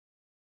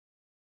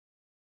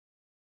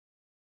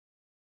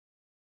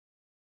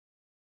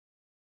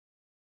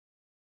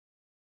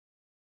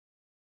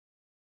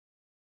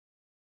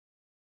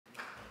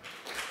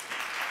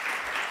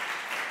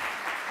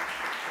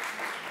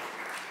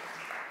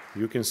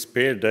You can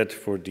spare that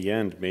for the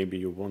end. Maybe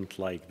you won't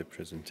like the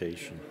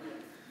presentation.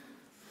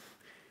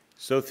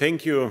 So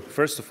thank you,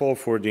 first of all,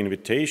 for the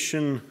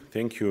invitation.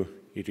 Thank you,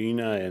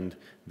 Irina, and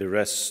the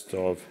rest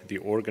of the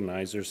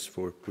organizers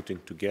for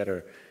putting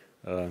together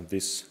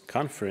this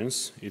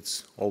conference.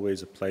 It's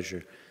always a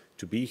pleasure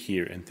to be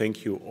here. And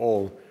thank you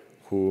all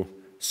who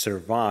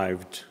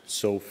survived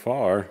so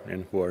far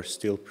and who are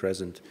still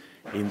present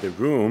in the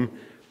room.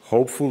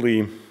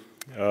 Hopefully,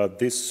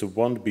 this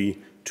won't be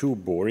too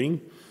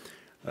boring.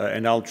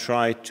 And I'll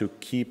try to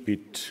keep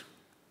it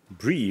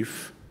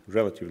brief,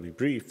 relatively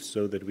brief,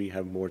 so that we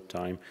have more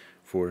time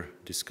for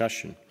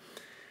discussion.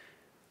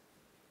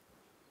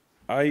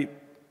 I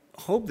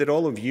hope that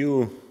all of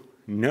you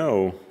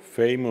know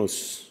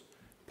famous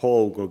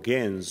Paul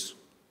Gauguin's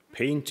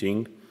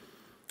painting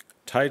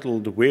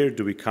titled "Where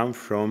Do We Come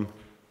From?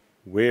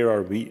 Where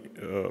are we?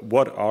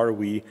 What are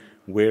we?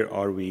 Where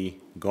are we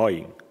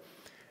going?"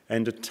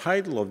 And the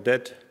title of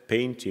that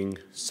painting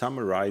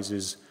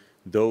summarizes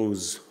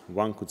those,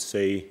 one could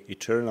say,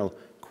 eternal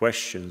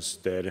questions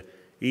that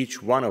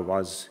each one of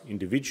us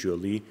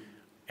individually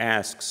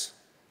asks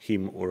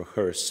him or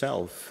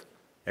herself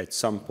at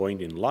some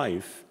point in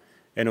life.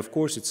 And of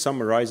course, it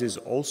summarizes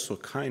also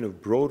kind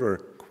of broader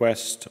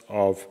quest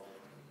of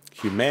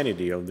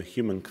humanity, of the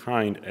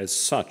humankind as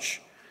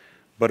such.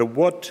 But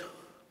what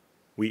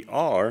we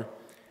are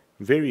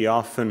very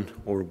often,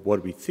 or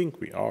what we think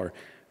we are,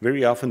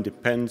 very often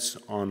depends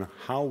on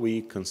how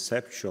we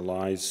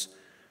conceptualize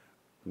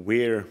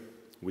where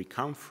we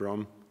come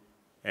from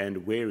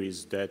and where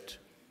is that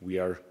we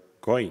are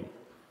going.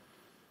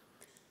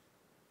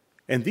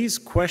 And these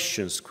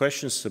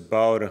questions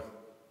about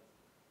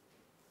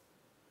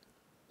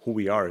who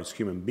we are as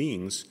human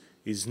beings,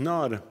 is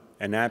not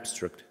an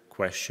abstract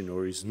question,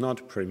 or is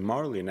not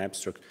primarily an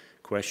abstract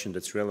question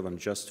that's relevant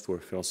just for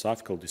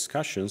philosophical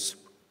discussions.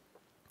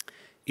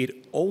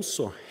 It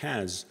also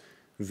has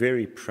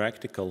very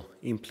practical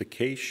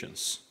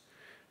implications,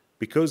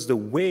 because the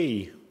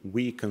way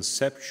we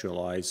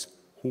conceptualize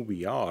who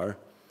we are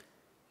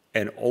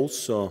and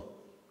also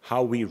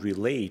how we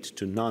relate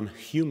to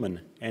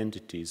non-human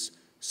entities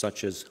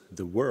such as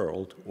the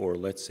world, or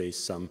let's say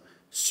some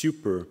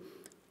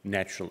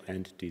supernatural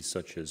entities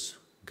such as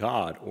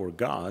God or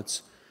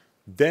gods,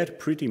 that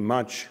pretty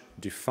much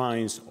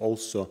defines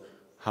also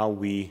how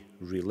we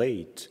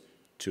relate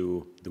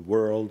to the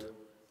world,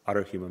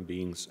 other human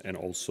beings, and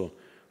also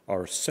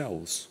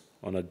ourselves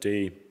on a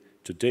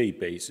day-to-day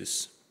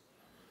basis.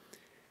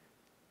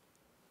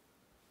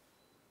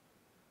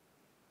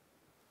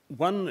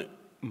 One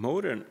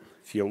modern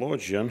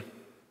theologian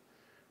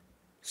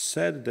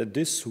said that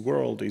this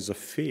world is a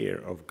fair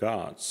of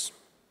gods.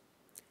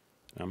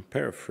 I'm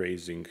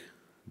paraphrasing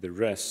the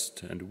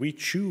rest, and we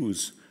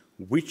choose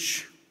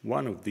which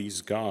one of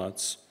these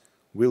gods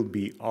will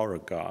be our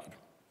God.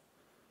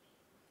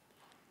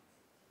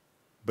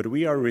 But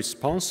we are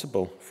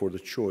responsible for the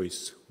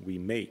choice we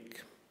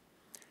make,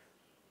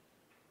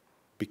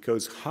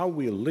 because how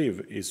we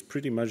live is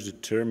pretty much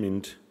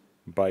determined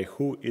by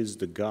who is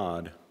the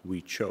God we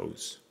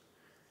chose.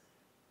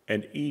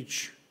 And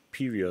each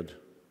period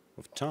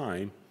of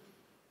time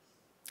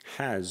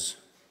has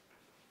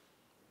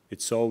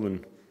its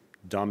own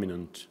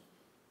dominant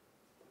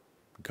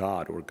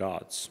God or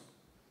gods,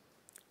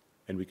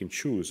 and we can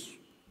choose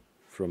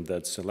from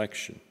that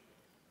selection.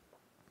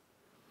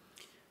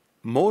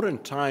 Modern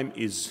time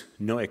is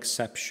no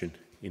exception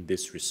in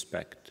this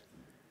respect.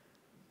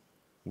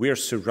 We are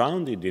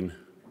surrounded in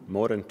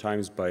modern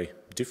times by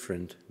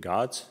different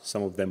gods,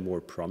 some of them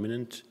more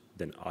prominent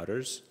than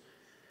others,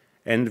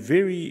 and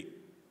very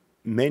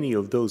many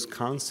of those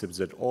concepts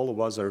that all of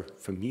us are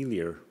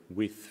familiar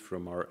with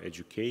from our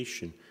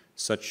education,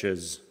 such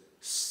as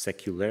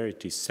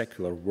secularity,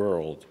 secular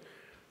world,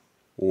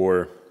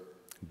 or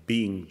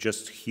being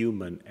just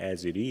human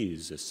as it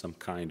is, as some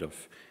kind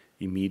of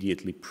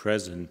immediately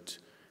present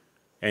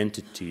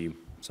entity,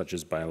 such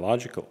as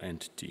biological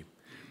entity,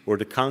 or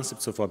the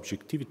concepts of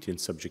objectivity and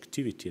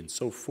subjectivity and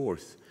so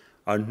forth,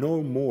 are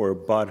no more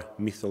but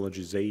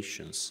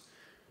mythologizations,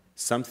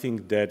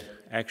 something that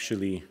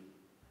actually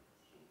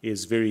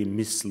is very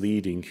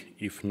misleading,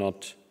 if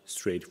not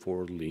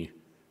straightforwardly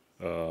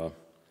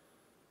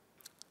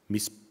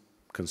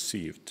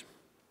misconceived.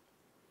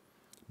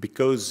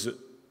 Because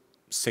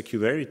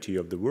secularity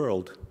of the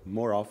world,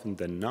 more often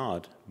than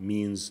not,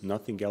 means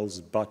nothing else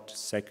but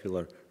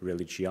secular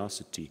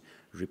religiosity,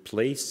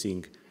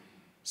 replacing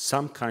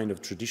some kind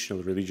of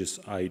traditional religious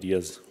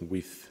ideas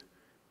with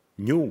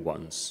new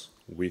ones,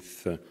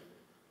 with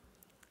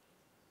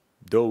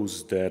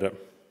those that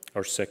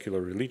are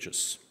secular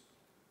religious.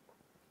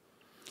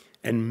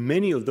 And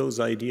many of those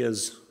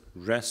ideas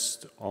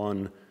rest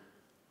on,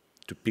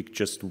 to pick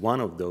just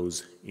one of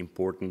those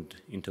important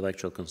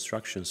intellectual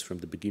constructions from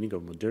the beginning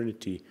of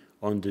modernity,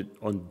 on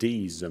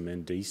deism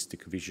and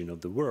deistic vision of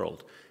the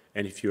world.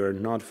 And if you are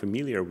not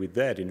familiar with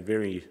that, in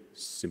very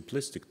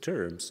simplistic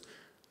terms,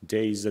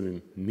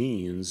 deism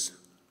means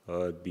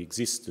the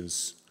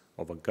existence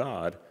of a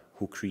God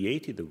who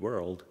created the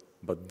world,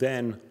 but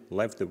then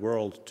left the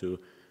world to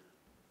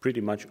pretty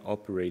much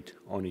operate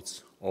on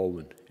its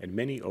own. And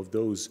many of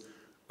those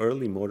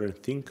early modern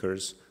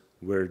thinkers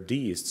were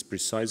deists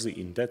precisely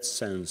in that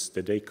sense,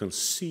 that they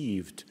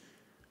conceived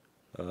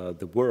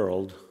the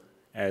world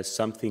as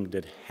something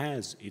that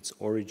has its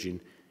origin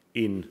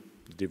in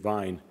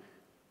divine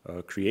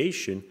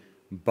creation,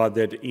 but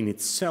that in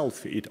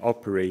itself it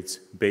operates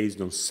based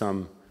on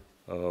some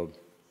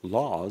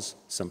laws,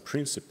 some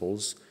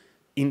principles,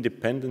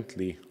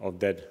 independently of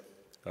that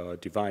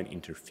divine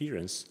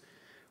interference,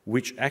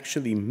 which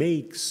actually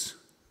makes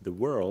the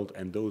world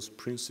and those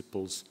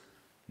principles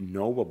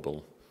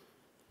knowable.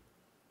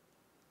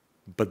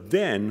 But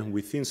then,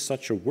 within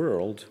such a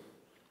world,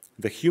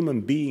 the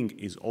human being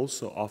is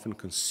also often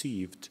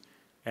conceived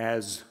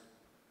as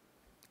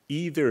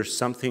either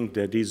something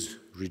that is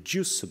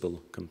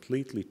reducible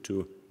completely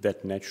to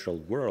that natural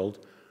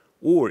world,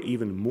 or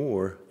even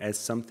more as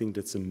something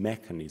that's a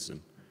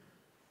mechanism,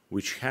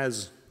 which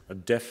has a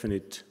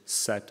definite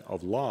set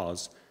of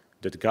laws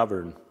that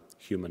govern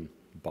human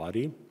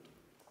body.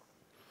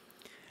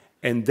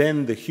 And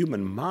then the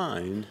human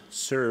mind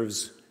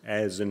serves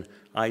as an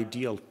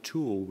ideal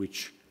tool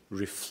which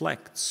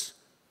reflects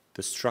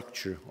the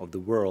structure of the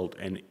world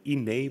and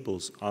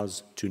enables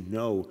us to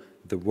know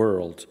the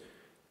world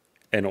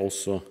and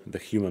also the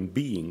human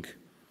being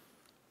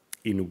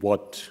in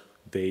what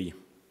they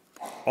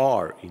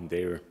are in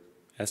their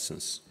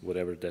essence,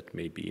 whatever that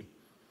may be.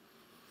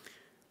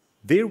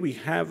 There we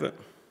have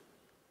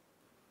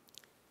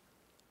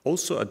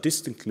also a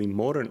distinctly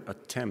modern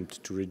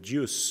attempt to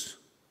reduce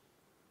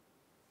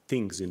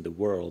things in the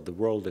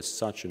world as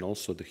such, and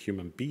also the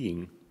human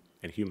being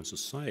and human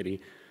society,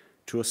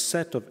 to a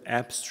set of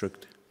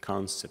abstract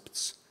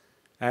concepts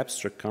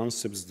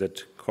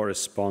that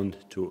correspond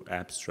to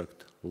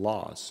abstract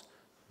laws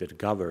that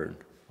govern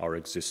our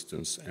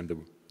existence and the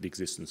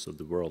existence of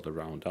the world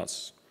around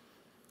us.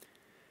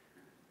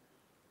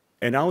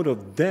 And out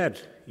of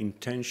that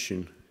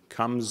intention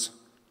comes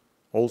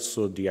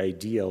also the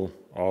ideal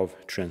of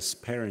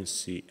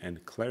transparency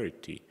and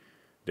clarity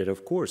that,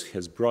 of course,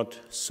 has brought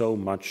so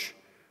much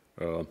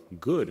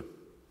good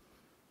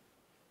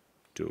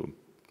to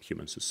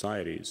human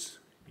societies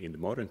in the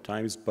modern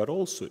times, but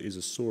also is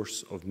a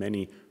source of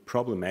many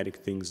problematic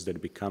things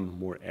that become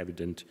more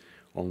evident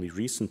only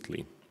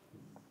recently.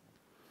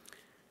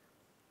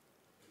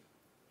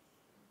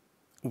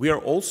 We are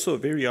also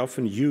very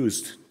often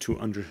used to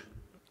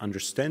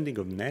understanding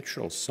of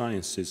natural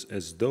sciences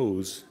as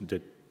those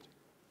that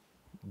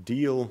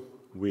deal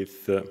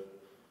with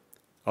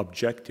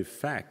objective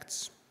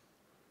facts,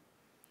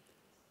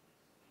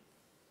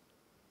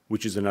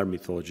 which is another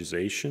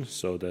mythologization,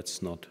 so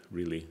that's not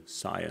really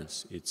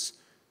science, it's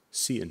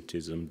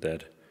scientism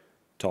that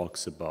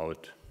talks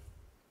about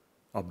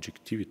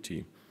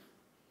objectivity.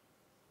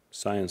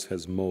 Science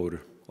has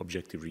more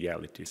objective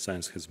reality,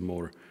 science has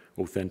more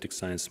authentic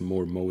science,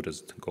 more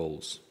modest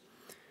goals.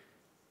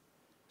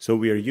 So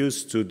we are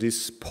used to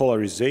this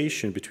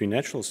polarization between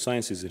natural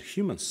sciences and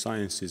human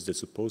sciences that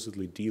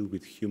supposedly deal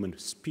with human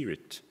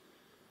spirit.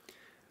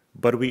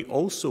 But we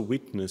also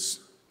witness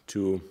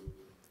to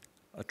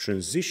a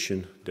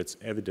transition that's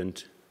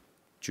evident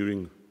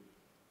during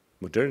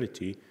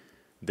modernity,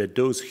 that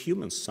those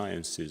human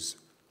sciences,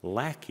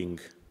 lacking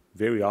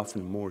very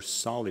often more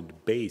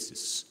solid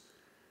basis,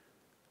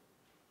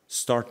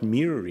 start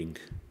mirroring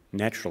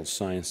natural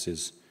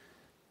sciences,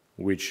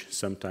 which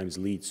sometimes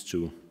leads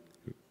to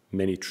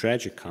many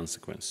tragic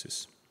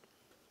consequences.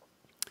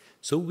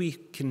 So we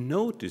can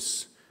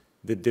notice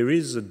that there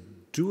is a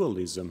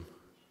dualism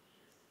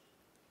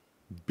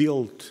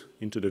built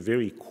into the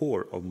very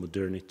core of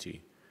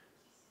modernity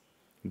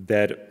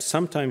that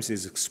sometimes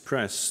is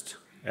expressed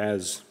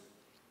as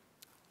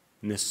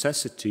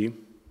necessity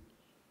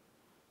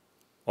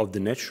of the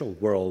natural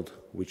world,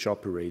 which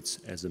operates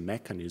as a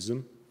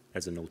mechanism,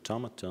 as an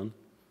automaton,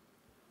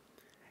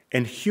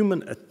 and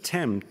human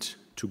attempt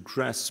to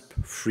grasp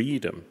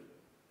freedom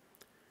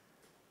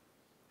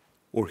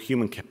or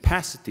human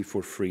capacity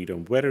for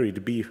freedom, whether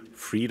it be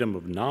freedom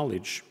of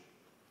knowledge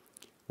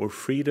or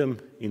freedom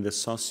in the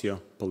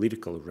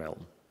socio-political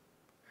realm.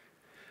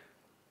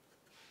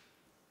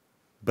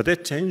 But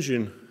that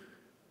tension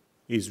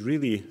is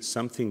really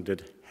something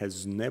that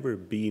has never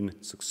been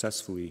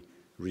successfully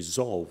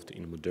resolved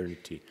in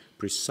modernity,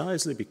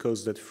 precisely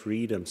because that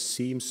freedom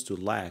seems to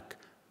lack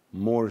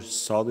more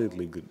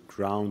solidly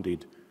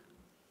grounded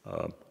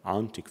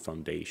ontic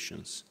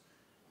foundations.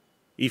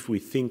 If we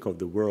think of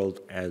the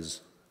world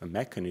as a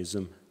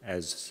mechanism,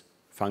 as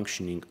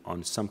functioning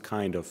on some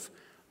kind of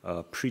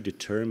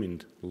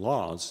predetermined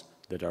laws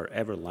that are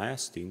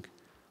everlasting,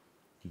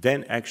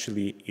 then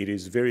actually it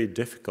is very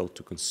difficult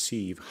to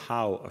conceive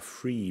how a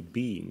free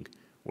being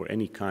or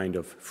any kind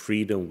of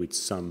freedom with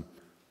some,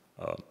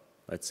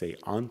 let's say,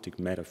 ontic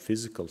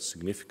metaphysical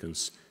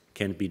significance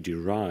can be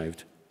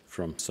derived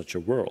from such a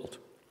world.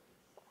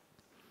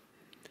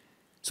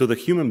 So the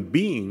human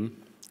being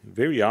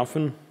very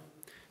often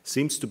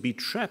seems to be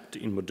trapped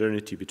in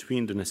modernity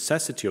between the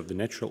necessity of the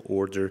natural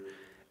order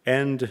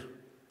and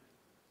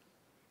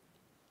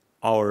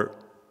our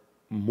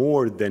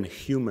more than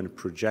human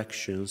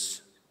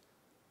projections,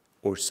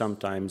 or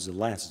sometimes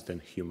less than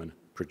human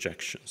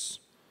projections.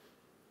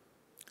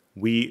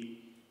 We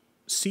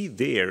see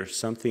there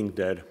something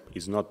that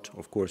is not,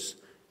 of course,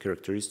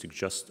 characteristic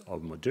just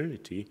of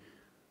modernity,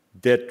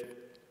 that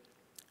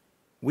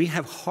we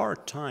have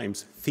hard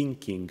times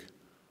thinking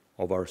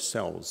of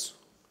ourselves,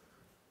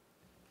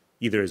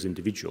 either as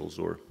individuals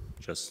or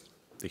just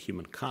the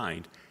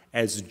humankind,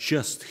 as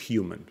just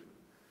human.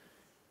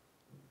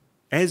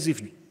 As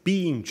if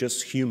being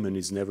just human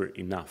is never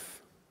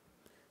enough.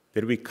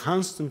 That we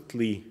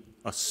constantly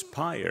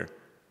aspire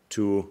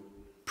to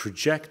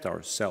project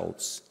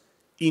ourselves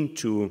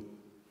into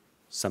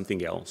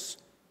something else,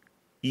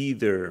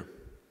 either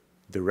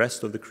the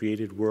rest of the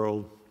created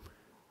world,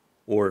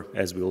 or,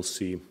 as we'll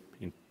see,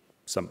 in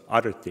some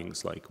other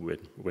things, like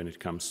when it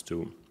comes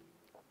to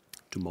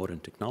modern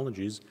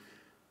technologies,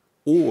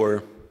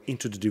 or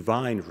into the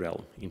divine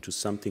realm, into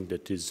something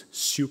that is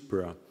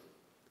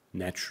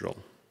supernatural.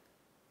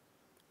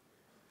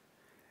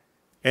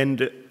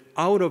 And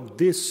out of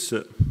this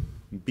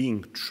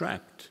being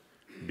trapped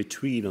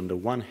between, on the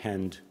one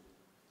hand,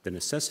 the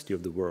necessity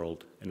of the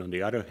world, and on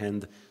the other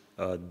hand,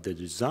 the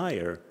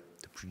desire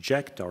to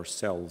project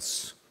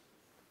ourselves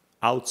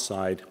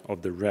outside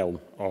of the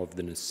realm of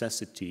the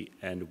necessity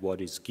and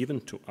what is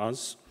given to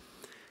us,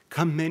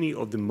 come many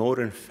of the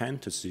modern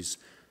fantasies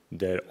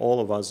that all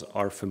of us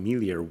are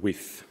familiar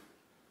with,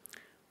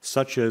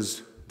 such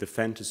as the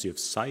fantasy of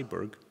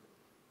cyborg,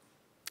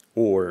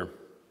 or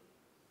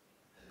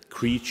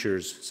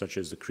creatures such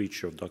as the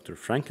creature of Dr.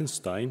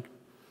 Frankenstein,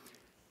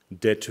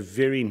 that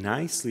very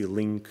nicely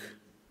link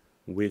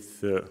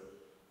with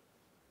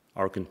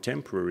our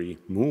contemporary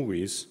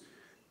movies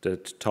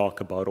that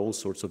talk about all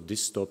sorts of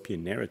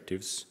dystopian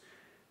narratives,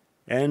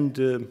 and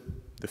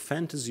the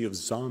fantasy of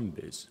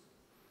zombies.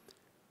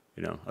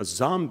 You know, a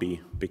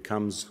zombie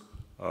becomes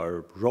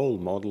a role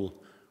model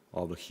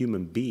of a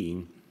human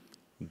being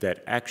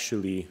that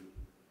actually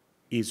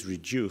is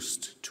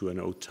reduced to an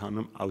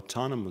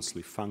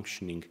autonomously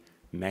functioning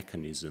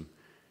mechanism.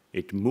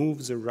 It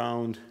moves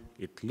around,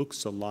 it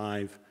looks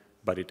alive,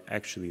 but it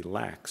actually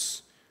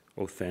lacks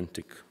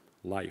authentic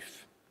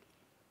life.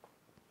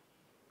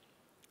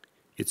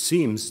 It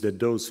seems that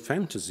those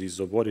fantasies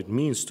of what it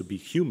means to be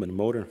human,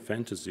 modern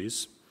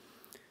fantasies,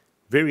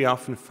 very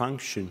often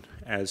function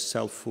as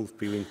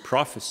self-fulfilling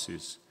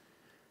prophecies,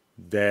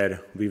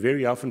 that we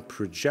very often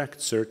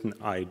project certain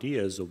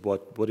ideas of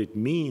what it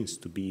means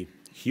to be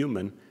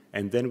human,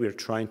 and then we're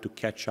trying to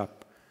catch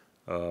up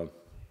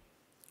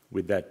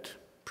with that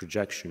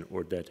projection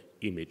or that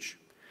image.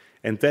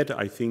 And that,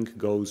 I think,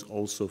 goes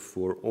also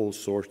for all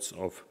sorts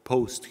of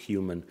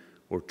post-human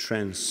or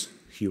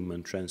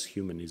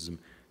transhumanism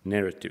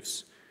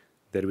narratives,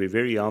 that we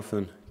very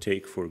often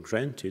take for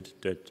granted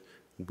that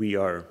we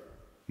are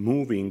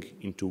moving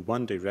into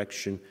one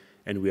direction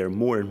and we are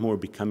more and more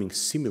becoming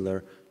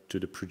similar to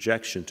the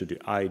projection, to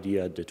the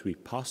idea that we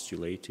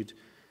postulated,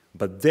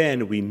 but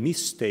then we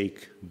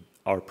mistake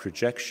our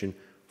projection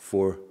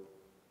for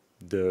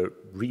the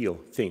real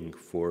thing,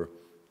 for,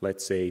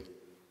 let's say,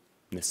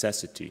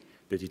 necessity,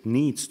 that it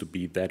needs to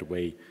be that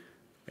way,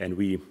 and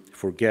we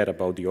forget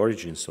about the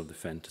origins of the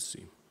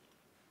fantasy.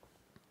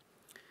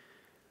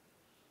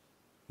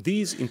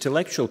 These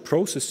intellectual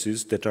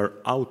processes that are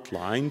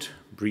outlined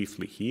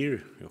briefly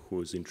here,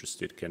 who is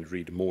interested can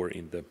read more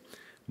in the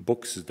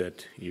books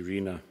that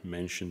Irina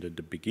mentioned at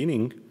the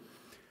beginning,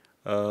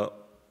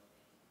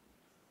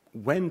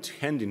 went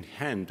hand in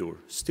hand, or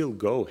still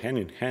go hand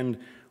in hand,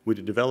 with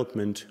the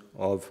development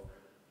of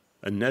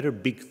another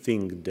big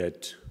thing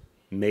that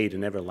made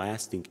an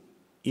everlasting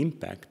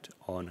impact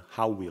on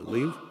how we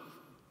live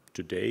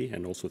today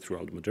and also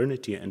throughout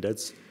modernity, and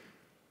that's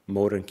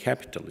modern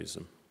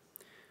capitalism.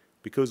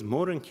 Because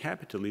modern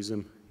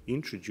capitalism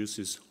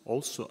introduces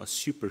also a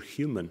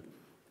superhuman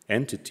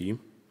entity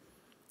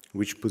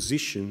which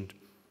positioned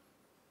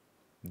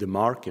the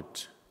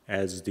market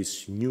as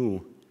this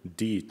new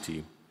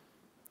deity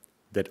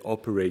that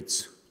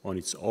operates on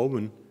its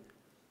own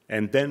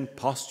and then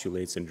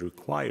postulates and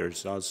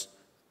requires us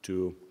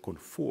to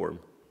conform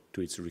to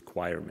its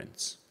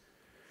requirements.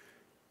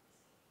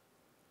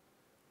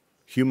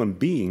 Human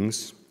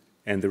beings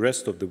and the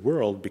rest of the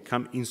world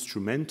become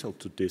instrumental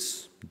to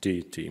this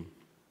deity.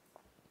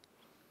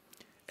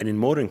 And in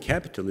modern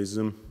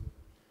capitalism,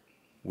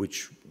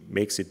 which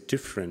makes it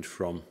different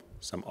from,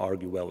 some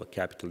argue, well,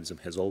 capitalism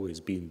has always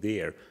been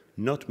there,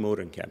 not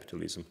modern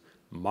capitalism.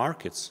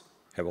 Markets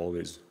have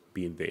always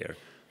been there,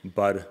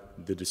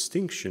 but the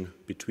distinction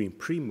between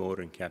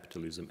pre-modern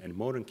capitalism and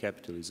modern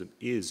capitalism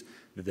is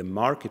that the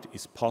market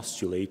is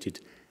postulated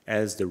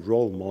as the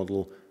role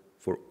model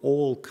for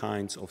all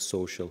kinds of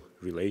social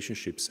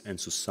relationships and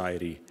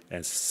society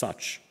as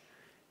such.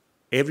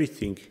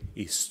 Everything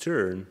is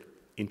turned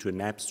into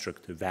an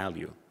abstract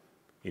value,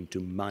 into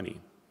money.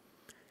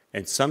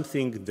 And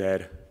something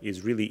that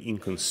is really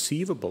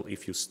inconceivable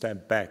if you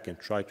step back and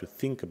try to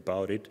think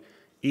about it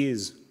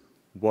is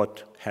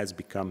what has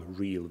become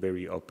real,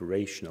 very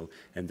operational.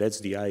 And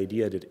that's the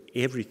idea that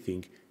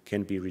everything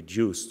can be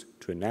reduced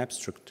to an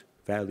abstract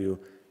value,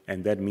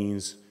 and that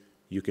means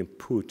you can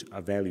put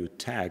a value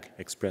tag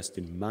expressed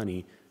in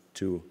money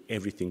to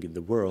everything in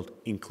the world,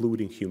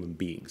 including human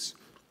beings.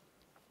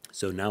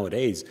 So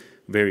nowadays,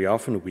 very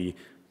often we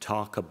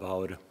talk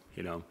about,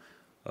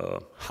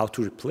 how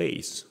to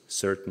replace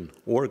certain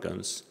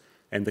organs,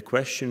 and the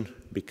question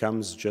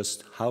becomes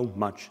just how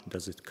much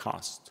does it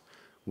cost?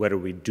 Whether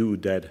we do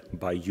that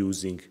by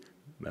using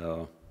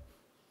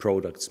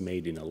products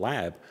made in a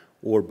lab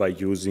or by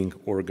using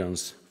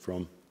organs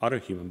from other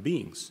human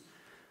beings.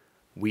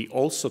 We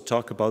also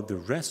talk about the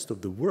rest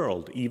of the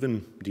world,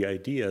 even the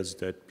ideas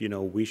that,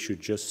 we should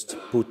just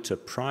put a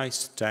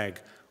price tag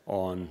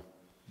on,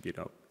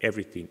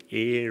 everything,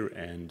 air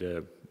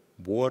and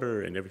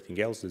water and everything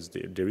else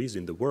there is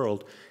in the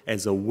world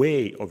as a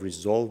way of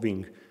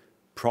resolving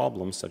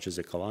problems such as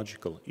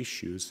ecological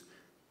issues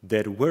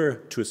that were,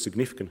 to a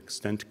significant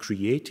extent,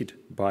 created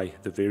by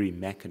the very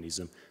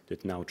mechanism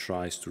that now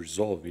tries to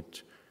resolve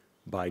it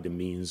by the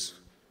means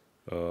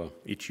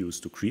it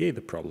used to create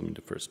the problem in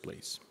the first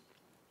place.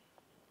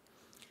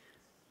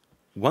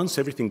 Once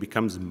everything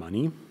becomes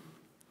money,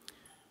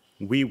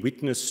 we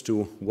witness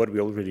to what we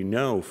already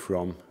know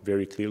from,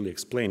 very clearly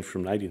explained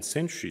from 19th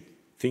century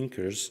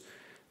thinkers,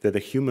 that a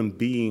human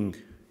being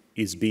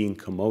is being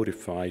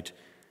commodified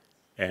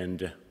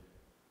and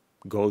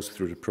goes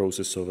through the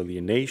process of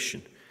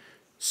alienation.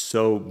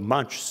 So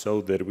much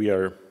so that we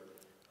are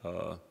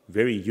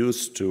very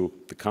used to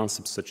the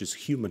concepts such as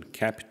human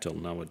capital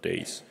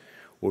nowadays,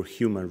 or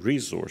human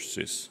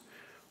resources,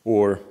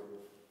 or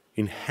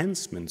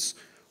enhancements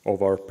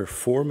of our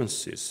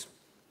performances,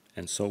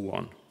 and so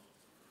on.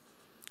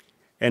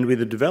 And with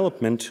the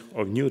development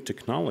of new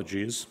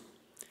technologies,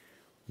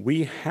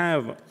 we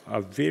have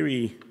a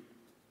very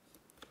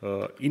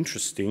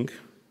interesting,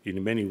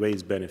 in many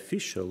ways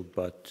beneficial,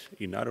 but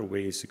in other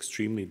ways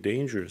extremely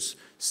dangerous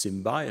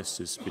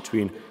symbiosis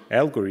between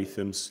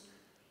algorithms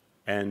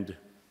and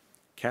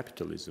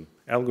capitalism.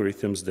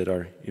 Algorithms that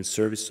are in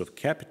service of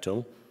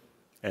capital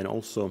and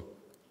also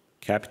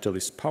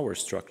capitalist power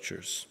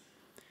structures,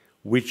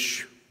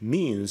 which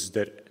means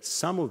that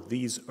some of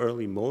these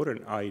early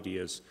modern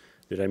ideas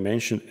that I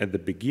mentioned at the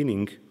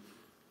beginning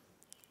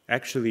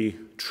actually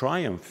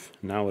triumph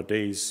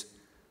nowadays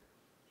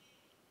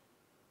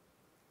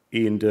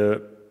in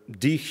the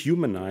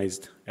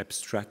dehumanized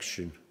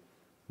abstraction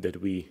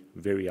that we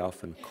very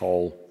often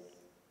call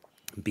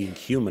being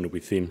human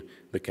within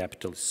the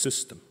capitalist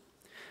system.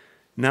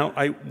 Now,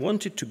 I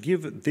wanted to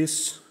give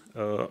this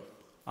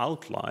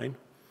outline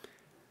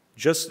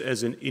just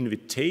as an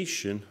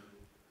invitation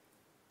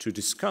to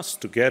discuss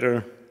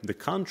together the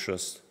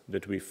contrast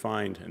that we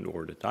find,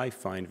 or that I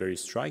find very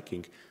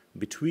striking,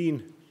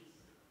 between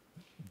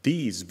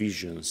these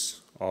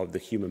visions of the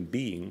human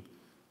being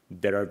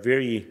that are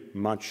very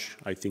much,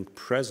 I think,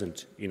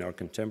 present in our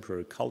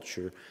contemporary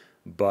culture,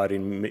 but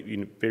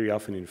very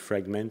often in a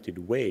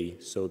fragmented way,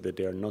 so that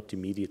they are not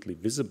immediately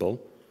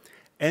visible,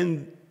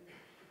 and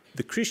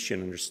the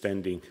Christian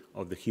understanding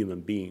of the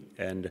human being.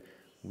 And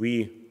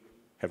we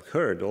have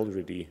heard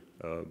already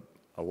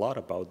a lot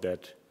about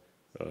that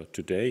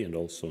today and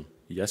also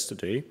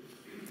yesterday.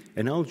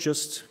 And I'll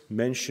just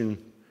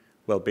mention,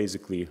 well,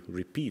 basically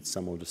repeat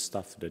some of the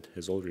stuff that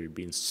has already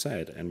been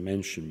said and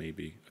mention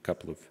maybe a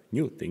couple of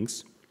new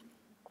things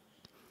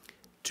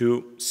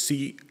to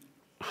see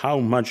how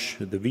much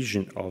the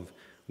vision of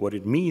what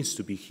it means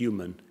to be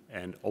human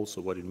and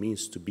also what it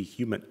means to be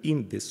human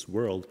in this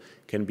world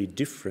can be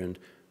different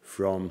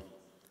from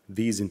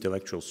these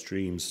intellectual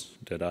streams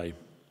that I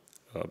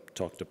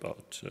talked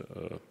about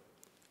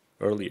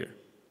earlier.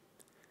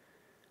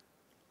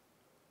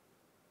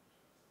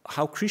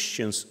 How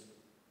Christians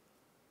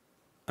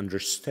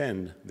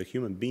understand the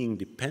human being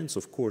depends,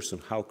 of course, on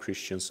how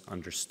Christians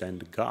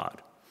understand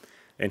God.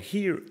 And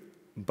here,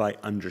 by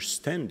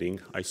understanding,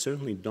 I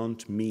certainly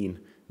don't mean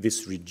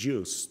this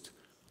reduced,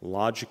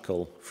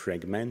 logical,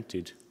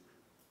 fragmented,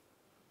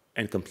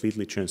 and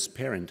completely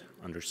transparent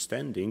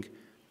understanding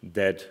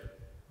that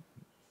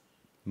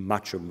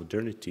much of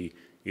modernity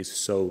is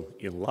so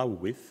in love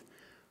with,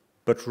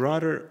 but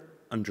rather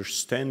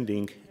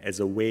understanding as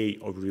a way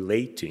of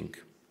relating.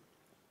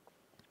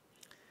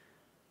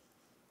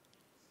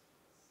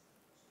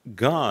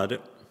 God,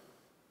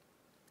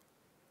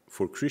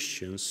 for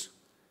Christians,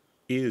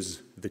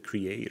 is the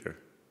creator.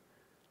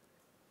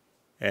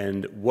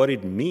 And what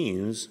it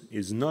means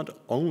is not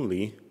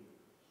only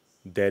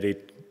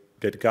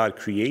that God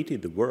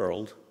created the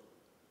world,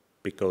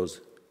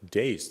 because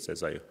deists,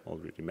 as I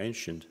already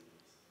mentioned,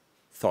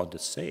 thought the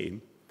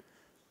same,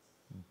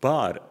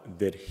 but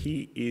that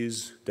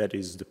that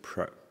is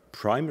the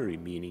primary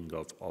meaning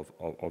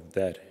of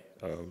that,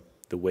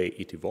 the way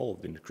it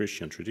evolved in the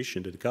Christian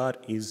tradition, that God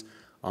is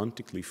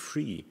ontically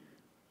free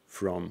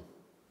from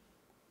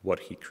what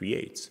he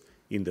creates,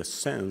 in the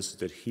sense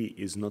that he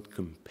is not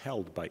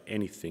compelled by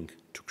anything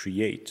to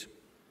create.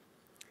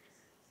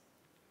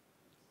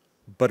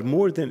 But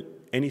more than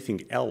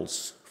anything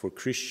else for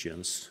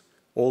Christians,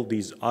 all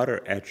these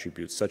other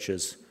attributes, such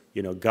as,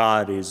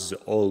 God is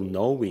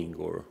all-knowing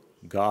or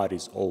God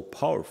is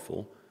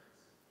all-powerful,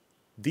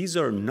 These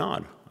are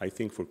not, I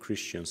think, for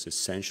Christians,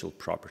 essential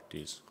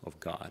properties of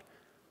God.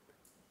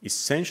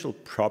 Essential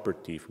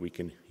property, if we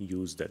can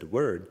use that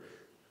word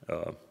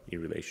in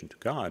relation to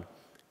God,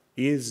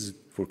 is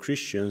for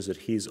Christians that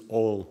he is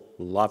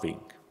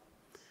all-loving.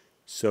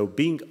 So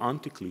being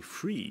ontically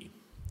free,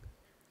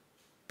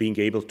 being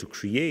able to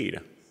create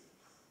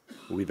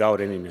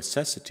without any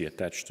necessity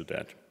attached to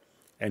that,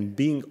 and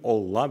being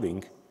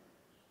all-loving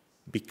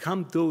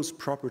become those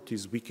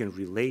properties we can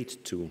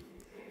relate to.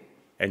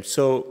 And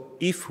so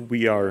if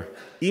we are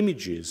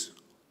images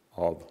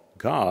of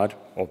God,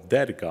 of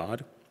that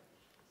God,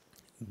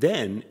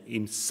 then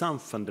in some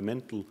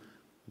fundamental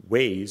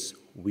ways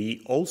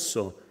we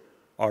also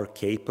are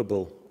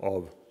capable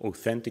of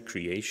authentic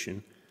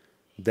creation.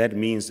 That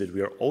means that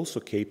we are also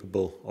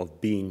capable of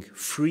being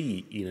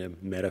free in a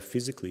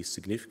metaphysically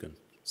significant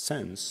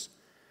sense,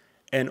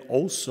 and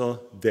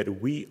also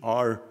that we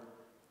are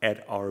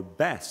at our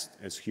best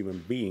as human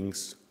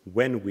beings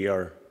when we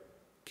are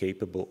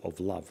capable of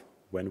love,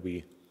 when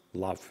we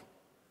love.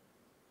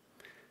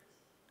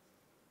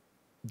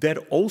 That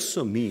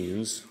also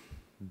means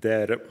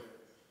that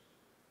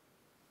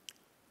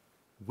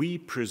we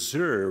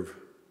preserve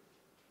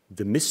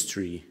the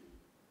mystery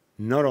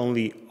not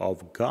only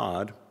of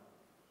God,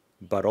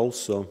 but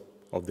also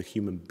of the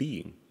human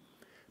being.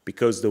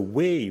 Because the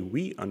way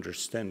we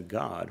understand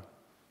God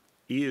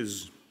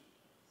is,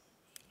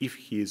 if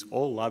he is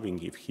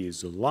all-loving, if he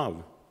is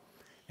love,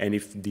 and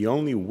if the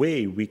only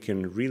way we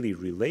can really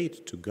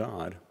relate to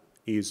God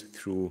is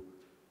through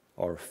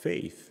our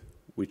faith,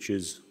 which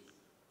is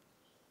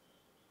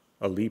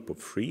a leap of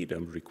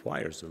freedom,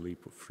 requires a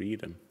leap of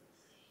freedom,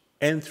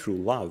 and through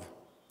love,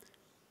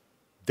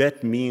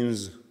 that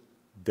means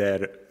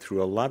that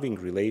through a loving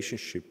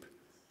relationship,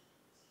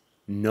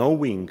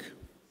 knowing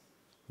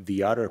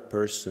the other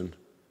person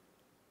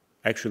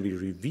actually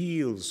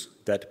reveals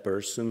that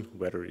person,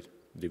 whether it's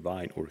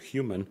divine or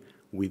human,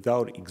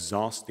 without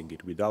exhausting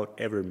it, without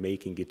ever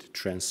making it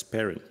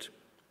transparent.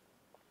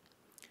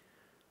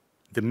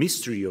 The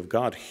mystery of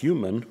God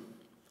human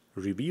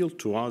revealed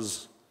to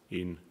us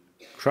in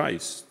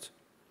Christ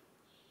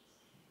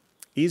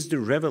is the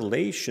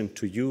revelation,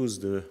 to use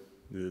the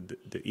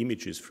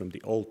images from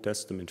the Old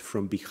Testament,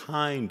 from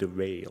behind the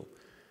veil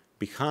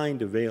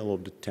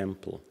of the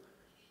temple,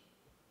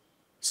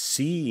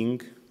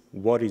 seeing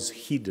what is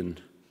hidden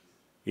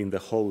in the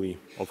Holy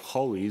of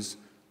Holies,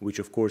 which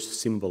of course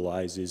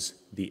symbolizes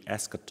the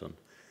eschaton.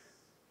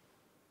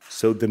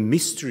 So the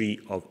mystery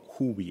of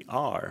who we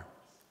are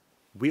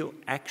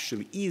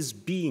is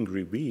being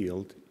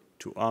revealed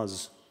to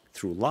us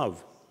through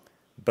love,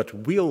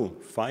 but will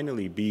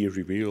finally be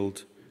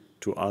revealed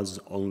to us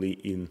only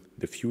in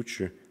the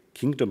future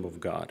kingdom of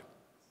God.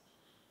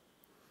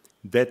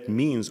 That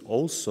means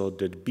also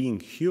that being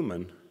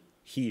human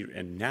here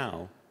and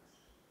now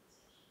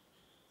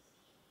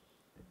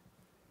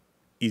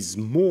is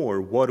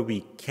more what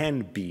we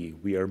can be.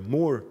 We are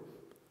more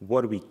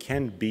what we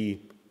can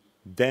be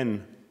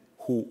than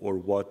who or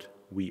what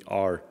we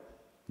are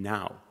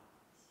now.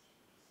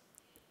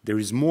 There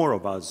is more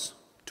of us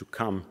to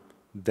come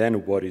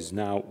than what is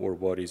now or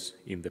what is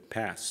in the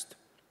past.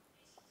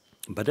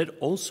 But that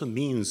also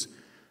means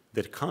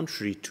that,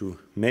 contrary to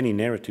many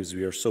narratives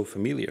we are so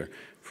familiar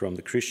from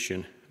the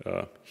Christian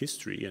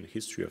history and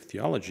history of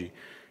theology,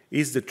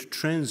 is that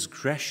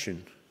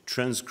transgressing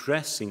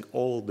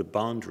all the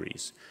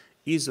boundaries,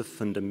 is a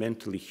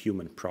fundamentally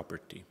human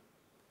property.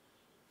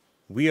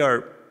 We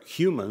are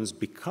humans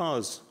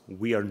because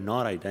we are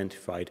not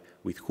identified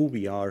with who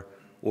we are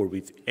or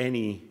with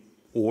any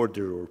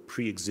order or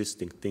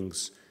pre-existing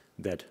things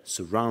that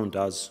surround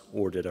us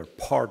or that are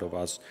part of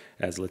us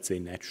as, let's say,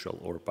 natural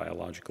or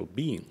biological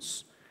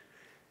beings.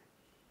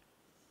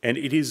 And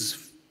it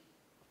is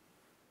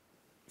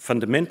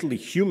fundamentally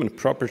human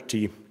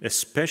property,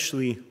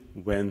 especially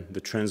when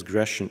the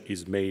transgression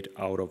is made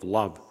out of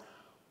love,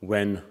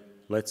 when,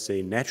 let's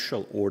say,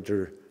 natural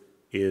order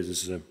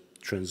is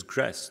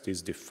transgressed,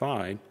 is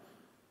defied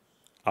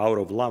out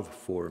of love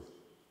for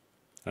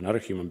another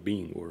human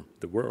being or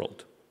the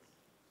world.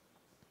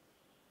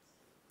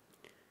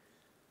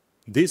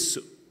 This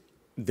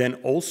then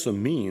also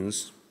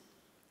means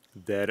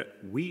that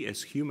we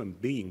as human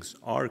beings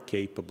are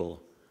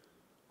capable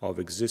of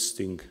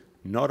existing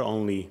not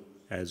only,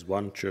 as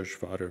one church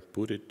father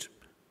put it,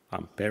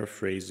 I'm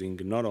paraphrasing,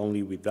 not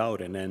only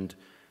without an end,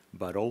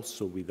 but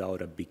also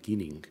without a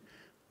beginning,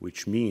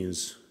 which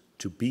means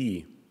to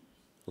be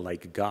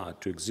like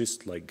God, to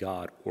exist like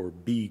God, or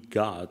be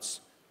God's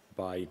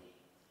by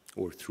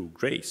or through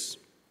grace.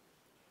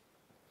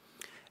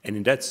 And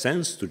in that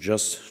sense, to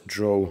just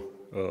draw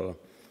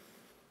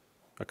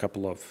a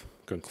couple of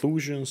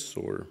conclusions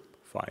or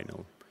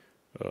final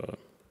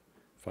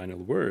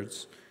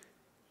words,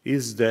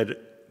 is that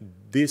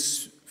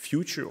this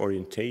future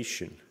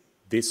orientation,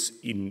 this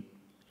in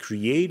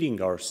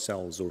creating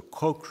ourselves or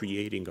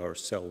co-creating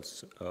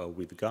ourselves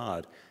with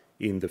God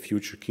in the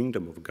future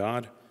kingdom of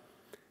God,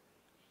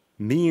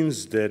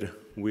 means that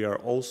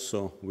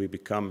we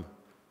become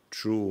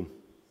true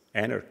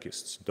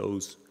anarchists,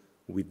 those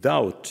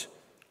without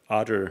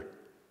other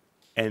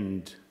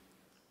end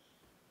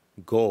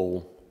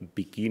goal,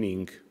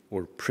 beginning,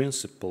 or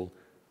principle,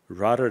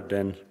 rather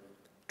than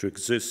to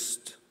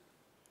exist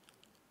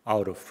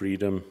out of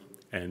freedom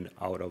and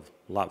out of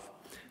love.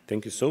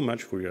 Thank you so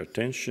much for your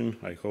attention.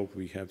 I hope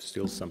we have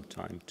still some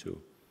time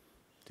to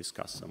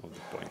discuss some of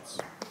the points.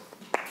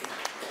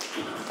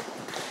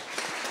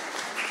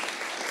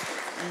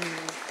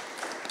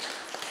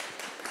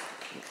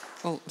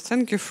 Well,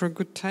 thank you for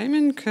good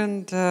timing,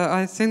 and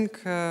I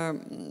think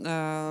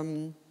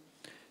the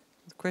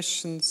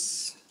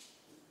questions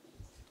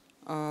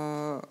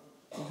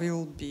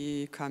will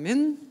be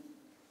coming.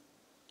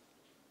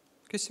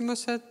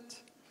 Küsimused?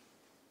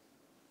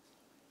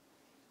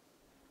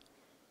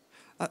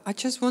 I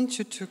just want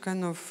you to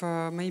kind of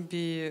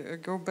maybe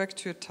go back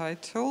to your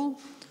title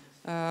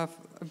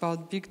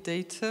about big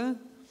data.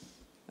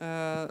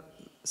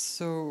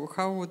 So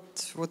how would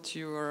what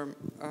you are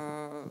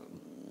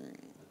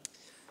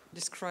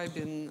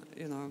describing,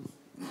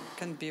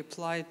 can be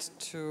applied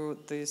to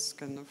these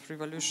kind of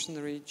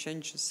revolutionary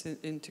changes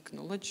in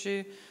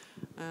technology,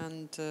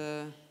 and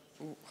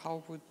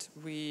how would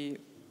we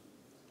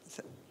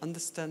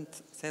understand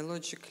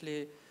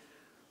theologically,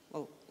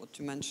 well, what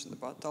you mentioned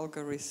about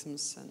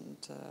algorithms and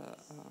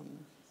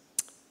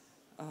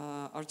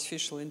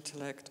artificial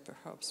intellect,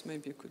 perhaps.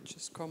 Maybe you could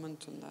just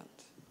comment on that.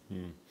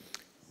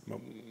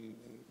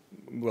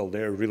 Well,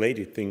 they're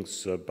related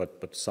things,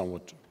 but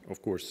somewhat,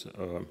 of course,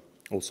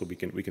 also we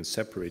can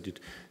separate it.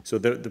 So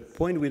the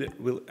point with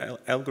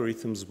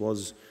algorithms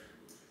was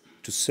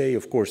to say,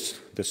 of course,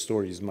 the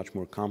story is much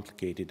more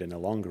complicated and a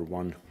longer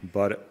one,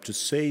 but to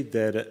say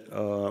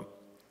that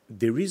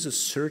there is a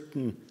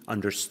certain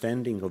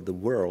understanding of the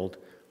world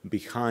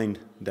behind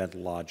that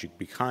logic,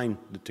 behind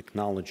the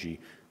technology,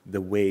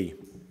 the way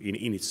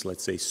in its,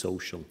 let's say,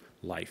 social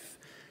life.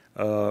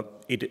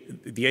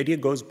 The idea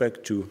goes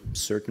back to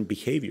certain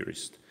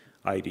behaviorist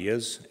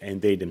ideas,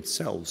 and they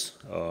themselves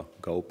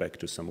go back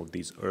to some of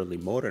these early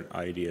modern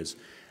ideas.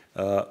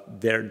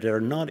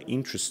 They're not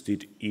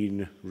interested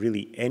in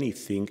really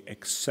anything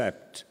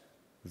except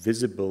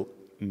visible,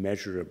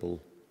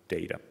 measurable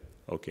data.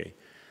 Okay.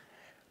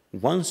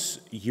 Once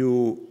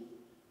you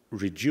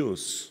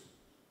reduce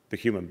the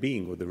human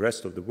being or the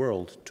rest of the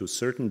world to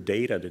certain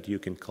data that you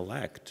can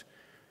collect,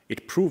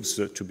 it proves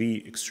to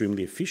be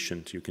extremely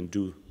efficient. You can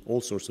do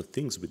all sorts of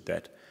things with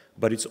that.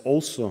 But it's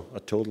also a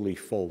totally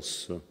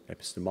false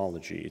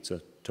epistemology. It's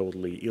a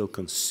totally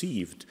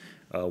ill-conceived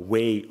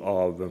way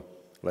of,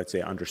 let's say,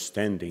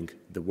 understanding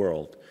the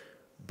world.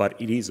 But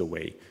it is a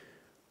way.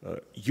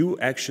 You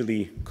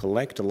actually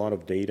collect a lot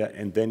of data,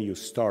 and then you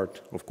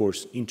start, of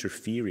course,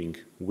 interfering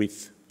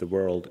with the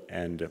world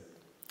and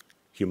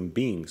human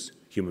beings,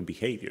 human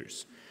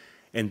behaviors.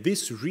 And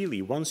this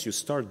really, once you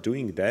start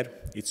doing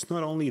that, it's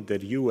not only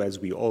that you, as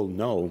we all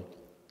know,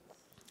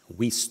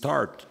 we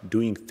start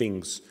doing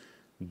things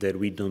that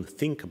we don't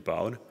think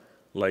about,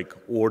 like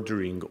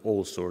ordering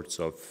all sorts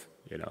of,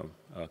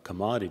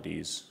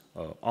 commodities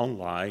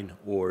online,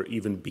 or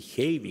even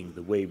behaving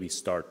the way we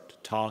start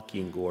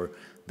talking, or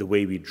the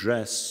way we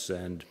dress,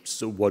 and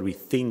so what we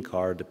think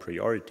are the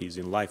priorities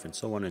in life, and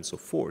so on and so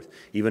forth.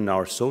 Even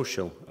our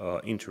social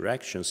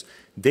interactions,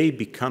 they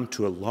become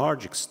to a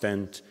large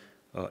extent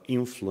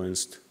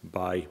influenced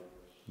by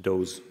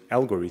those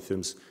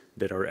algorithms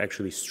that are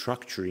actually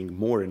structuring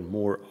more and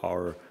more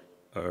our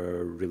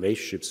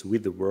relationships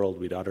with the world,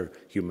 with other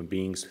human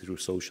beings through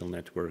social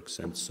networks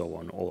and so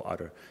on, all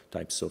other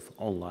types of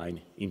online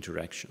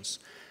interactions.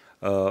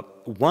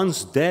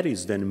 Once that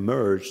is then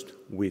merged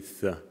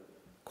with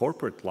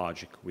corporate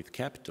logic, with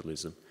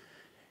capitalism,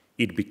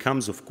 it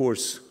becomes, of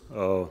course,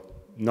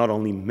 not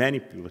only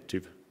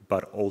manipulative,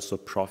 but also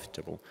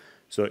profitable.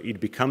 So it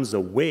becomes a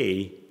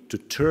way to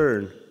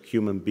turn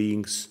human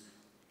beings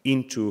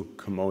into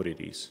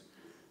commodities,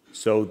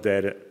 so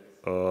that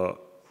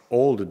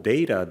all the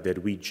data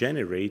that we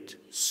generate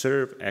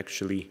serve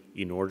actually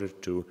in order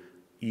to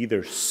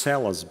either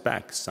sell us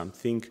back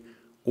something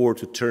or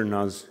to turn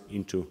us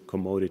into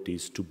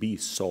commodities to be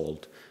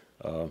sold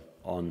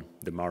on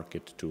the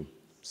market to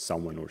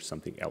someone or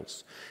something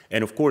else.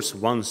 And of course,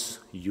 once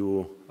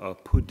you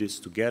put this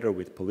together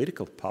with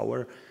political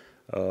power,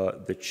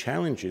 the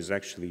challenges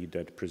actually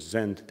that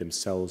present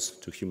themselves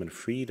to human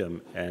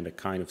freedom and a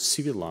kind of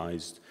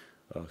civilized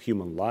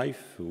human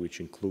life, which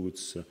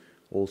includes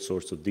all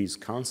sorts of these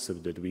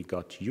concepts that we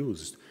got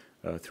used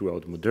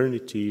throughout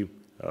modernity,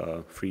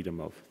 freedom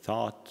of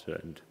thought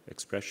and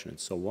expression and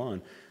so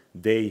on,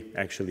 they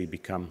actually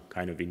become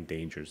kind of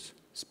endangered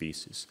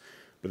species.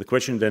 But the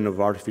question then of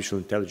artificial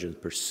intelligence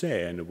per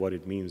se and what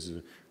it means,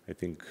 I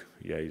think,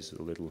 is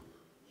a little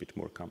bit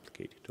more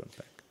complicated to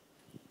unpack.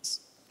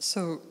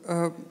 So,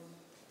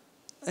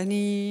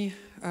 any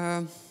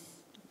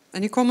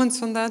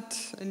comments on that?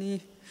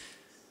 Any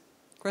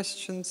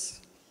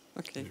questions?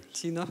 Okay,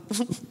 Tina.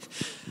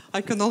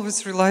 I can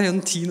always rely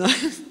on Tina.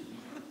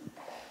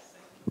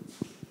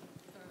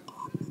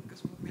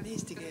 Kas ma võin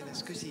eesti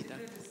keeles küsida?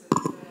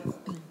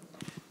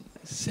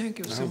 Thank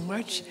you so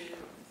much.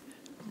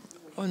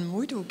 On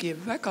muidugi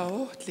väga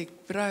ohtlik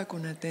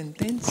praegune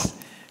tendents.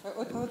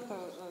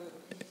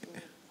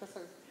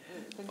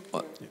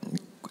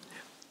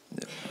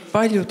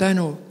 Palju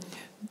tänu.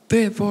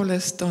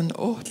 Tõepoolest on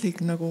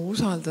ohtlik nagu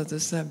usaldada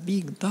seda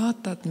big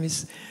datat,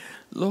 mis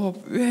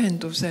loob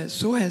ühenduse,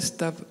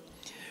 suhestab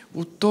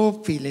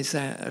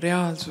utoopilise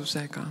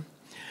reaalsusega.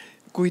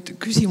 Kuid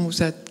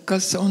küsimused,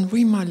 kas on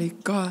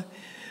võimalik ka,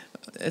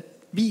 et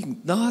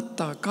big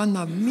data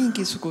kannab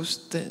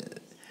mingisugust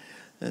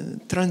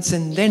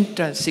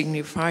transcendental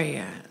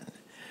signifier,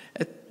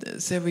 et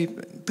see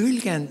võib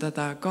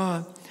tõlgendada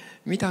ka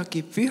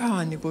midagi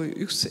püha, nagu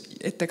üks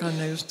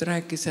ettekanne just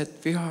rääkis, et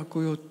püha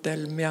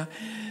kujutelm ja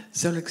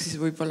see oleks siis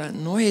võib-olla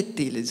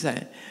noeetilise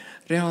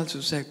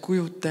reaalsuse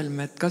kujutelm,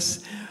 et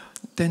kas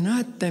te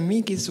näete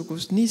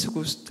mingisugust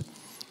niisugust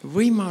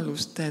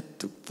võimalust,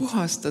 et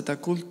puhastada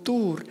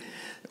kultuur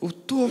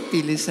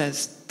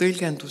utoopilisest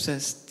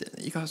tõlgendusest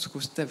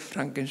igasuguste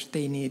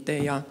Frankensteinide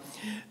ja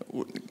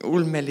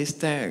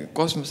ulmeliste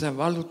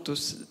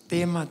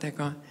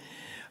kosmosevallutusteemadega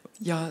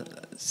ja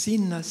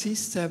sinna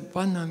sisse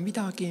panna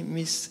midagi,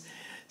 mis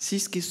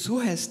siiski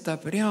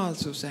suhestab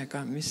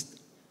reaalsusega, mis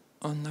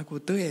on nagu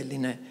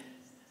tõeline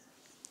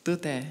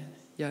tõde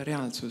ja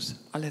reaalsus,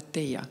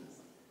 aletheia.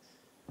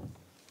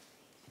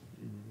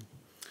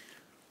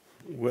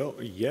 Well,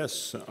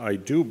 yes, I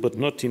do, but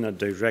not in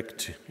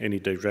any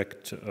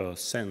direct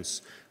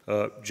sense.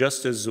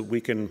 Just as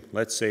we can,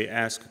 let's say,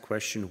 ask a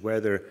question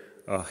whether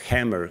a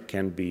hammer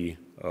can be,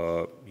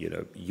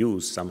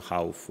 used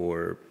somehow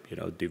for,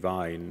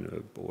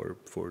 divine or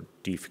for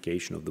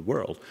deification of the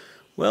world.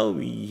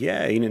 Well,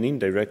 yeah, in an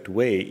indirect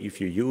way,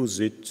 if you use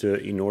it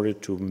in order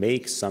to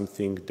make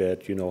something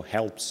that,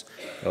 helps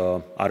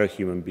other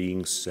human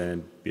beings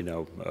and,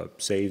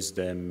 saves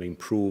them,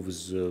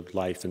 improves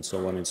life and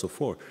so on and so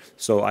forth.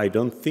 So I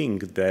don't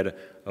think that,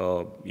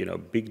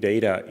 big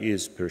data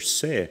is per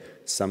se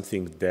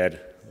something that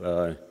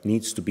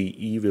needs to be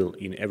evil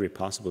in every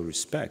possible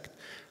respect.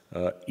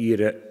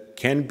 It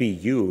can be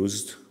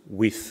used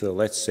with,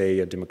 let's say,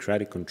 a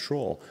democratic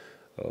control.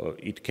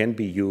 It can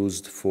be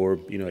used for,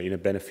 in a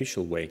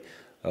beneficial way.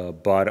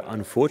 But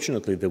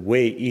unfortunately, the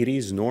way it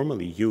is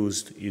normally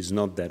used is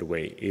not that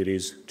way. It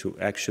is to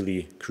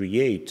actually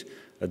create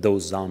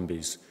those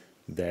zombies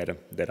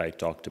that I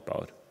talked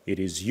about. It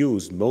is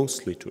used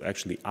mostly to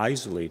actually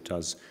isolate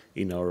us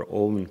in our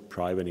own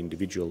private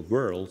individual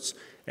worlds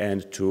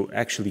and to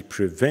actually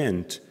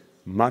prevent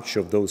much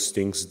of those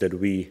things that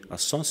we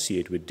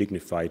associate with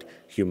dignified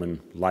human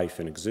life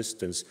and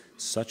existence,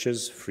 such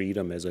as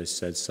freedom, as I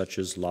said, such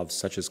as love,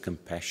 such as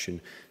compassion,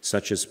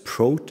 such as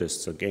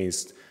protests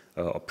against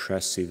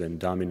oppressive and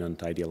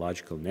dominant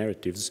ideological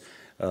narratives.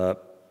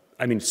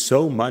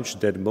 So much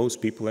that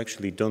most people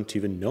actually don't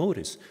even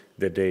notice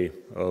that they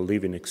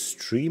live in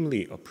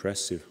extremely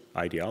oppressive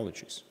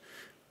ideologies.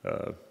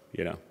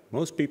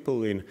 Most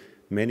people in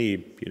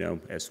many,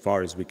 as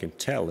far as we can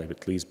tell,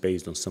 at least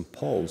based on some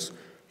polls,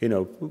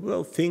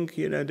 think,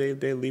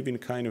 they live in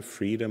kind of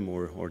freedom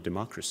or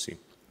democracy,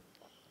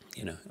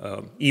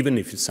 even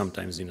if it's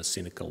sometimes in a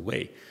cynical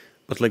way.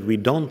 But we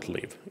don't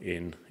live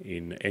in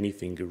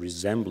anything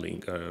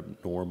resembling a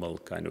normal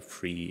kind of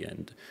free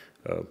and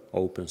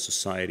open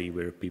society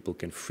where people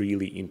can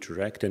freely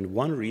interact. And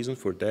one reason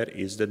for that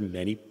is that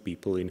many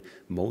people in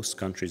most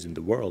countries in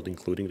the world,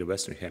 including the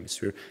Western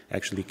Hemisphere,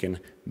 actually can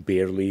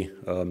barely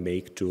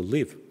make to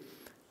live.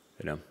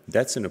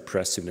 That's an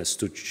oppressiveness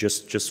to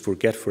just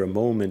forget for a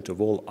moment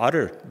of all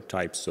other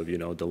types of,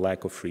 the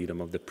lack of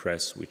freedom of the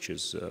press, which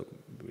is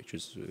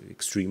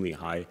extremely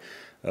high,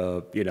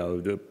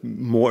 the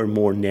more and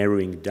more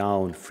narrowing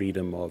down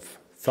freedom of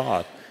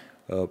thought.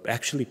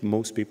 Actually,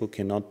 most people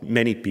cannot,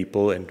 many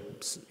people, and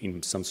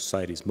in some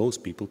societies,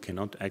 most people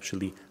cannot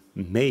actually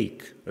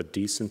make a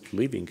decent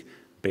living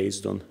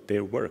based on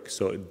their work.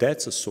 So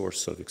that's a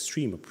source of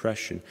extreme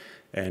oppression.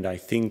 And I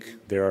think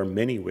there are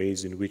many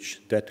ways in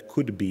which that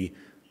could be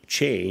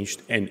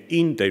changed, and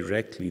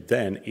indirectly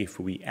then, if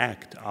we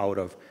act out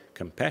of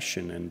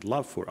compassion and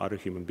love for other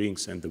human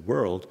beings and the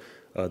world,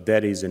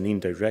 that is an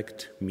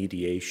indirect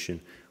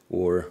mediation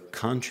or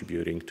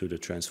contributing to the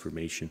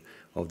transformation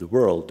of the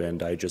world.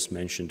 And I just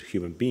mentioned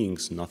human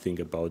beings, nothing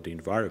about the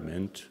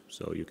environment,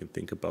 so you can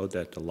think about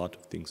that, a lot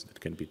of things that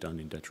can be done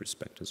in that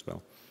respect as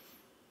well.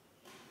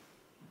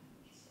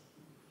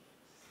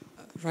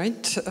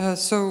 Right,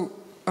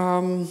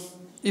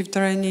 if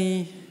there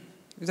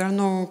are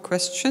no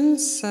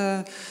questions,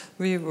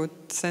 we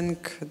would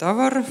thank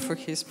Davor for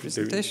his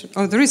presentation.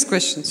 Oh, there is a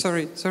question.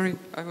 Sorry,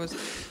 I was.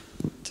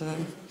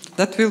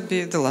 That will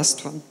be the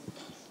last one.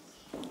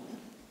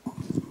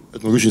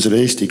 Et ma küsin selle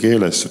eesti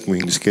keeles, et mu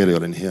inglise keel ei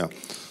ole nii hea.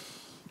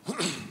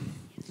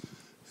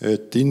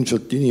 Et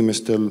ilmselt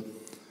inimestel,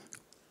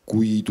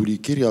 kui tuli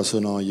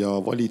kirjasõna ja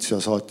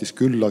valitseja saatis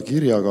külla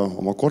kirjaga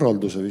oma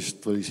korralduse,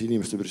 vist võis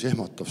inimeste päris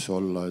ehmatav see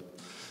olla, et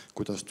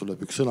kuidas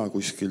tuleb üks sõna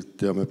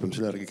kuskilt ja me peame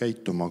selle järgi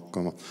käituma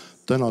hakkama.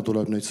 Täna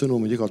tuleb neid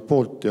sõnumid igalt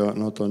poolt ja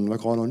nad on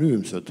väga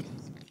anonüümsed.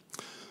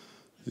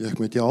 Ehk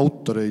me ei tea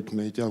autoreid,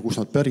 me ei tea, kus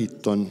nad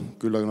pärit on,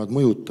 küll aga nad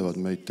mõjutavad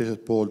meid.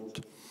 Teiselt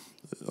poolt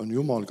on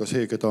Jumal ka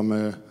see, keda me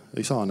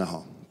ei saa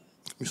näha.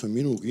 mis on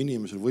minugi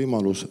inimesel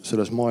võimalus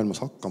selles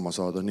maailmas hakkama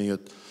saada, nii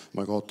et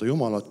ma ei kaota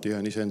Jumalat ja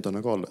jään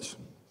iseendana ka alles,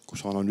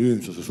 kus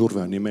anonüümsuse surve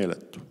on nii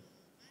meeletu.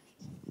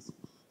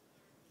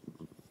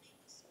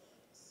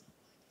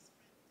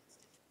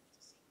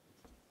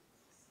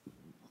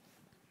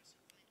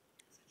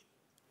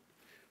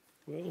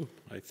 Well,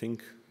 I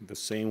think the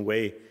same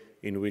way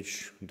in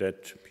which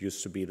that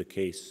used to be the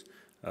case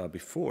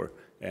before.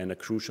 And a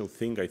crucial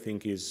thing, I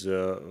think, is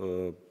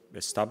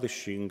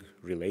establishing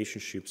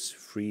relationships,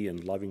 free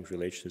and loving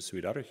relationships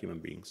with other human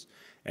beings.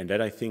 And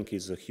that, I think,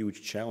 is a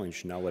huge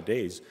challenge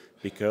nowadays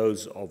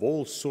because of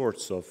all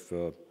sorts of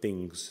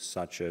things,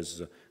 such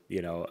as,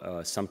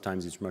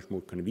 sometimes it's much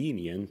more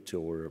convenient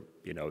or,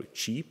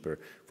 cheaper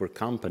for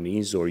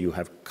companies, or you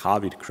have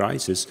COVID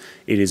crisis.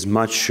 It is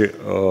much,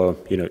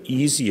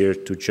 easier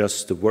to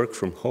just work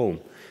from home.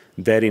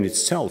 That in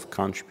itself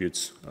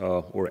contributes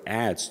or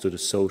adds to the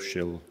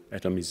social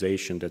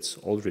atomization that's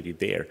already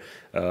there.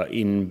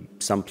 In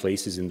some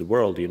places in the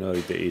world,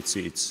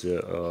 it's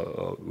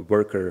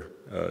worker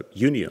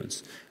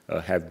unions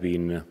have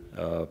been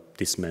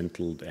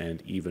dismantled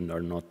and even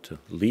are not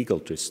legal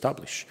to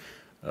establish.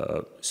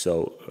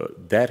 So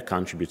that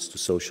contributes to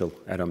social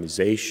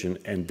atomization,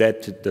 and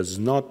that does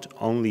not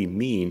only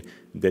mean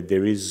that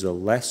there is a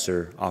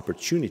lesser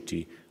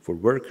opportunity for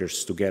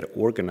workers to get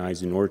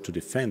organized in order to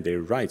defend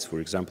their rights,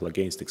 for example,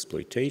 against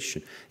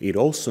exploitation. It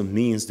also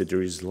means that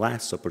there is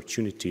less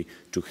opportunity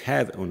to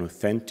have an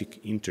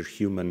authentic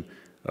interhuman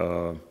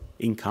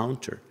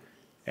encounter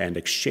and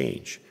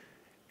exchange.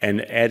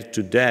 And add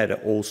to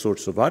that all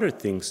sorts of other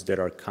things that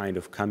are kind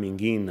of coming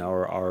in,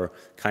 or are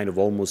kind of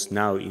almost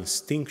now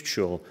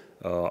instinctual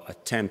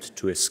attempt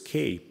to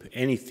escape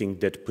anything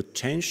that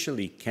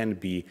potentially can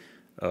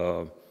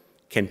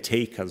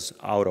take us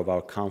out of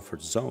our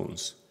comfort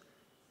zones.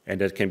 And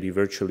that can be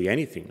virtually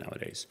anything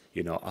nowadays.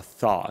 A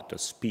thought, a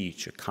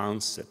speech, a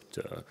concept,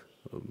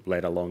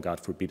 let alone, God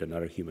forbid,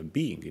 another human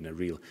being in a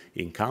real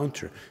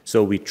encounter.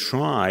 So we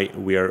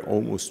are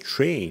almost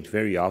trained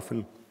very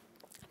often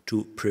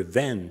to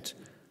prevent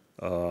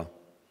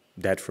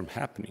that from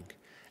happening.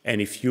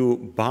 And if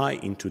you buy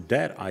into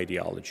that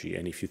ideology,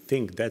 and if you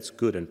think that's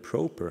good and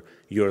proper,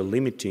 you're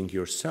limiting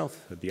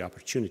yourself the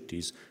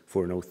opportunities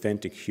for an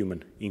authentic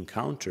human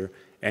encounter.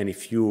 And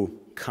if you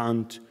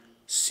can't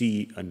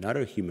see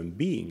another human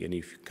being, and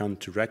if you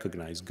can't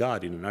recognize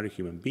God in another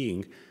human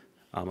being,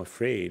 I'm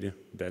afraid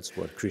that's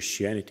what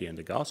Christianity and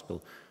the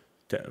gospel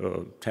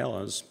tell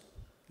us,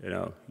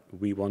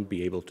 we won't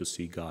be able to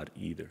see God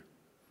either.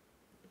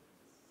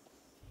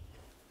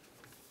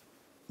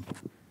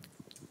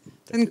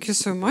 Thank you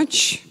so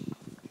much.